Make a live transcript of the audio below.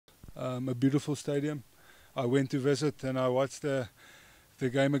a beautiful stadium. I went to visit and I watched the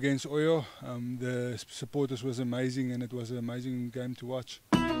game against Oyo. The supporters was amazing and it was an amazing game to watch.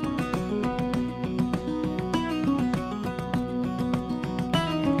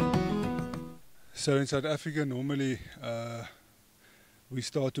 So in South Africa normally we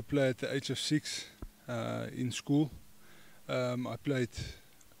start to play at the age of 6 in school. I played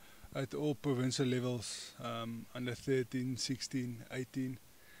at all provincial levels, under 13, 16, 18.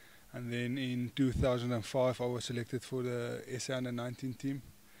 And then in 2005 I was selected for the SA under 19 team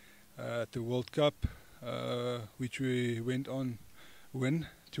at the World Cup, which we went on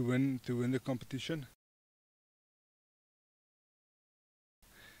to win the competition.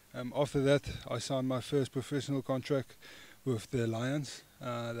 After that I signed my first professional contract with the Lions.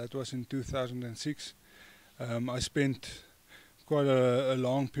 That was in 2006. I spent quite a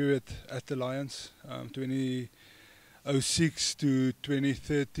long period at the Lions, 2006 to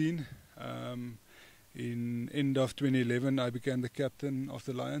 2013. In end of 2011 I became the captain of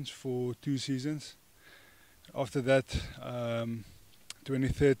the Lions for 2 seasons. After that,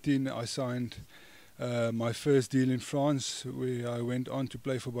 2013 I signed my first deal in France, where I went on to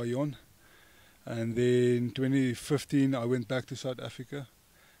play for Bayonnais. And then 2015 I went back to South Africa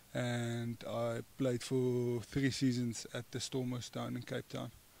and I played for 3 seasons at the Stormers down in Cape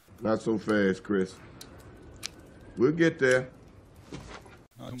Town. Not so fast, Chris. We'll get there.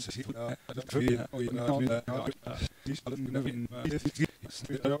 At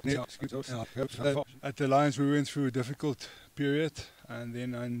the Lions we went through a difficult period, and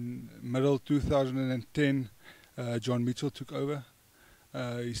then in middle 2010 John Mitchell took over.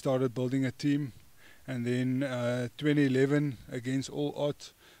 He started building a team, and then 2011 against all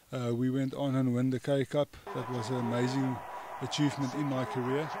odds we went on and won the Carrière Cup. That was an amazing achievement in my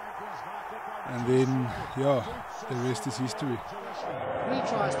career. And then, yeah, the rest is history. 3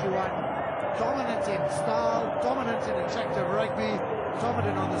 tries to 1, dominant in style, dominant in attractive rugby,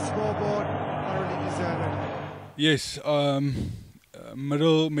 dominant on the scoreboard, thoroughly deserved. Yes,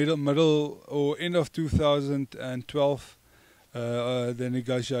 middle or end of 2012, the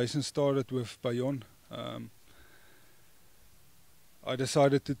negotiations started with Bayonnais. I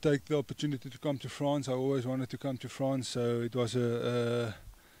decided to take the opportunity to come to France. I always wanted to come to France, so it was a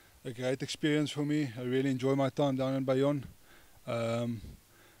great experience for me. I really enjoyed my time down in Bayonnais.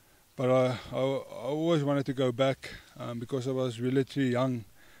 But I always wanted to go back because I was relatively young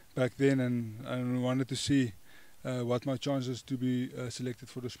back then, and wanted to see what my chances to be selected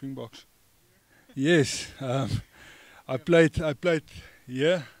for the Springboks. Yes, I played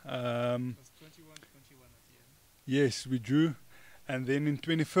here. Yes, we drew. And then in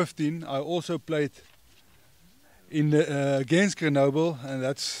 2015 I also played in against Grenoble, and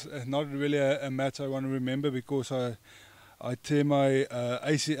that's not really a match I want to remember because I tear my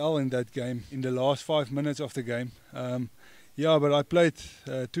ACL in that game in the last 5 minutes of the game. Yeah, but I played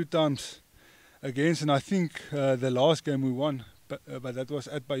 2 times against, and I think the last game we won, but that was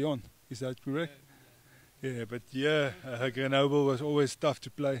at Bayonnais. Is that correct? Yeah, but yeah, Grenoble was always tough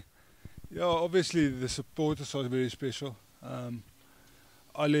to play. Yeah, obviously the supporters are very special.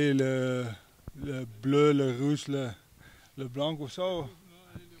 Allez le bleu, le rouge, le blanc or so.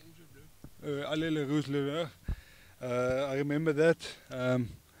 Allez le rouge, le vert. I remember that.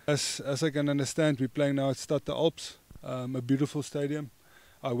 As I can understand, we're playing now at Stade the Alpes, a beautiful stadium.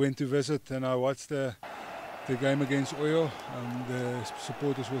 I went to visit and I watched the game against Oyo. The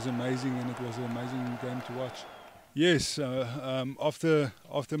supporters was amazing and it was an amazing game to watch. Yes, after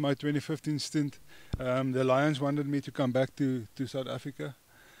my 2015 stint, the Lions wanted me to come back to South Africa.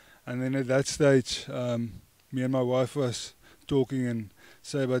 And then at that stage, me and my wife was talking and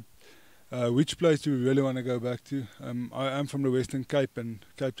say, but which place do we really want to go back to? I am from the Western Cape, and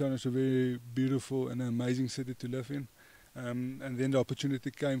Cape Town is a very beautiful and amazing city to live in. And then the opportunity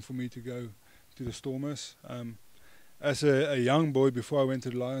came for me to go to the Stormers. As a young boy, before I went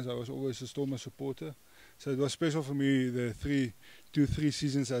to the Lions, I was always a Stormers supporter. So it was special for me, the 3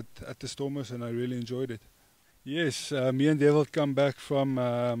 seasons at the Stormers, and I really enjoyed it. Yes, me and Devil come back from,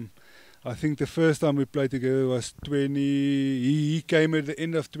 I think the first time we played together was he came at the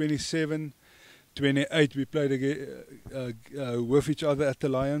end of 27, 28, we played again, with each other at the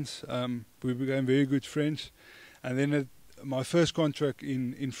Lions. We became very good friends. And then at my first contract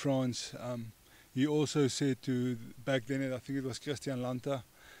in France, he also said to, back then I think it was Christian Lanta,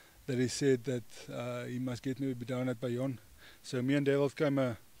 that he said that he must get me down at Bayonnais. So me and Devil came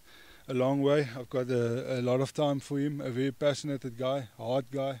a long way. I've got a lot of time for him, a very passionate guy,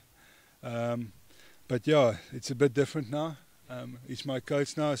 hard guy. But yeah, it's a bit different now. He's my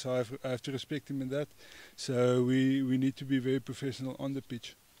coach now, so I have to respect him in that. So we need to be very professional on the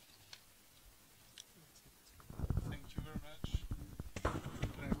pitch.